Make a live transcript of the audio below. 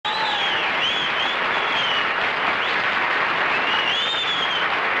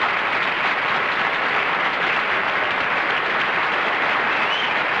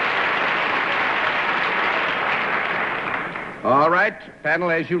panel,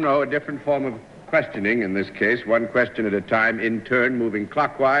 as you know, a different form of questioning in this case. One question at a time, in turn, moving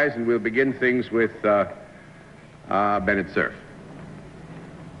clockwise, and we'll begin things with Bennett Cerf.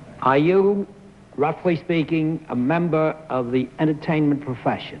 Are you, roughly speaking, a member of the entertainment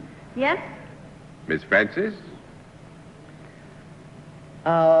profession? Yes? Miss Francis?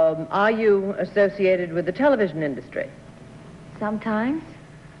 Are you associated with the television industry? Sometimes.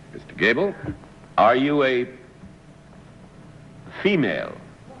 Mr. Gable? Are you a female?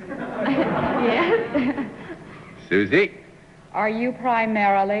 Yes. Susie? Are you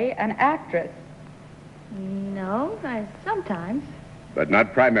primarily an actress? No, sometimes. But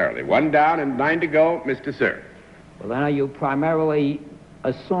not primarily. 1 down and 9 to go, Mr. Cerf. Well, then are you primarily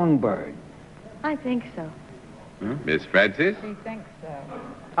a songbird? I think so. Miss Francis? She thinks so.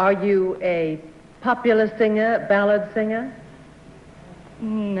 Are you a popular singer, ballad singer?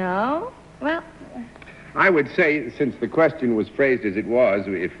 No. Well, I would say, since the question was phrased as it was,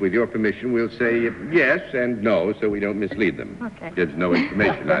 if with your permission, we'll say yes and no, so we don't mislead them. Okay. Gives no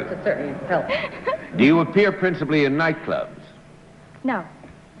information That's either. a certain help. Do you appear principally in nightclubs? no.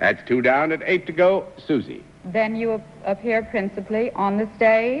 That's 2 down and 8 to go, Susie. Then you appear principally on the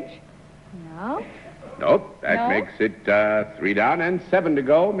stage? No. Nope, that No? makes it 3 down and 7 to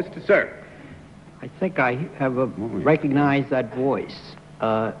go, Mr. Cerf. I think I have recognized that voice.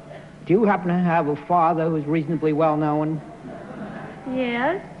 Do you happen to have a father who's reasonably well known?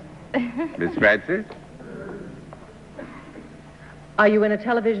 Yes. Miss Francis? Are you in a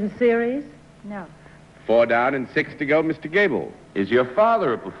television series? No. 4 down and 6 to go, Mr. Gable. Is your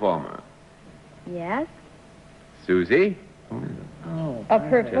father a performer? Yes. Susie? A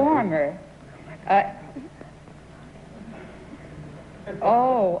performer? I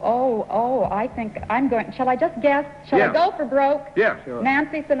think I'm going... Shall I just guess? Shall Yeah. I go for broke? Yeah. Sure.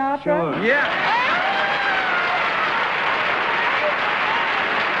 Nancy Sinatra? Sure. Yeah.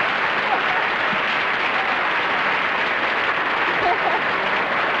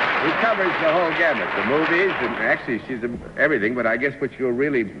 He covers the whole gamut, the movies, and actually she's everything, but I guess what you're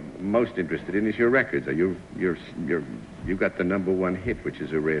really most interested in is your records. You've got the #1 hit, which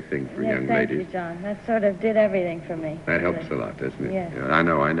is a rare thing for young Thank ladies. you, John. That sort of did everything for me. That helps a lot, doesn't it? Yes. Yeah, I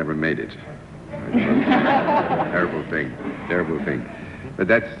know, I never made it. Terrible thing. But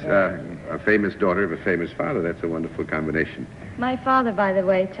that's a famous daughter of a famous father. That's a wonderful combination. My father, by the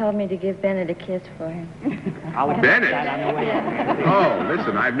way, told me to give Bennett a kiss for him. I'll accept Bennett? that on the way. Oh,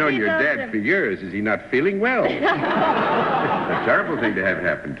 listen, I've known He your dad doesn't. for years. Is he not feeling well? It's a terrible thing to have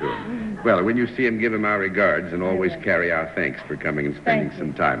happen to him. Well, when you see him, give him our regards and always carry our thanks for coming and spending Thank you.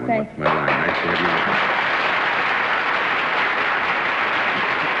 some time on Thank What's My Line. Nice to have you with us.